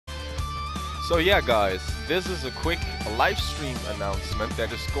So yeah guys, this is a quick live stream announcement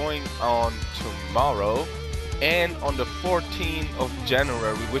that is going on tomorrow and on the 14th of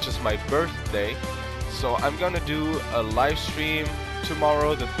January, which is my birthday. So I'm gonna do a live stream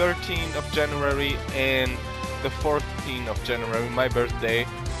tomorrow, the 13th of January and the 14th of January, my birthday,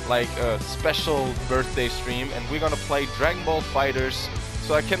 like a special birthday stream, and we're gonna play Dragon Ball FighterZ.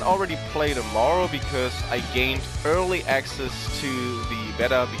 So I can already play tomorrow because I gained early access to the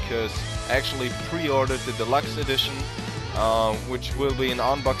beta because I actually pre-ordered the deluxe edition, which will be an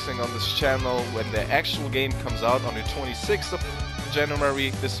unboxing on this channel when the actual game comes out on the 26th of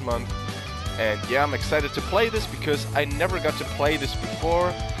January this month. And yeah, I'm excited to play this because I never got to play this before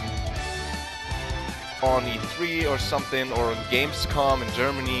on E3 or something, or on Gamescom in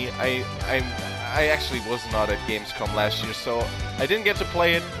Germany. I actually was not at Gamescom last year, so I didn't get to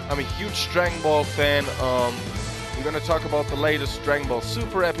play it. I'm a huge Dragon Ball fan. We're gonna talk about the latest Dragon Ball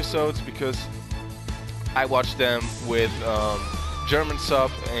Super episodes because I watched them with German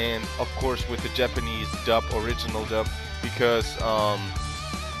sub and of course with the Japanese dub, original dub, because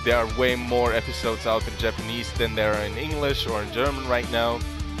there are way more episodes out in Japanese than there are in English or in German right now.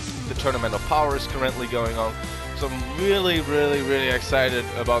 The Tournament of Power is currently going on, so I'm really excited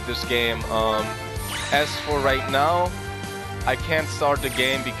about this game. As for right now, I can't start the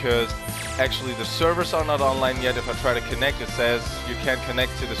game because actually the servers are not online yet. If I try to connect, it says you can't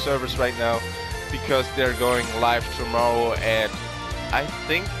connect to the servers right now because they're going live tomorrow at, I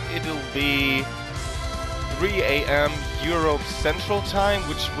think it'll be 3 AM Europe Central Time,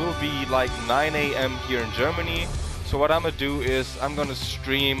 which will be like 9 AM here in Germany. So what I'm gonna do is I'm gonna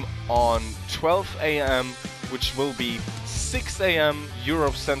stream on 12 AM, which will be 6 AM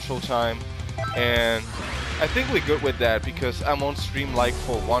Europe Central Time, and I think we're good with that because I won't stream like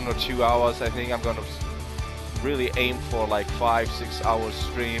for 1 or 2 hours. I think I'm gonna really aim for like 5-6 hours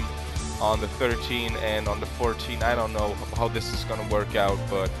stream on the 13th and on the 14th. I don't know how this is gonna work out,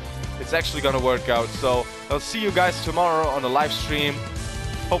 but it's actually gonna work out. So I'll see you guys tomorrow on the live stream.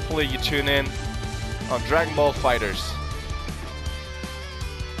 Hopefully you tune in on Dragon Ball FighterZ.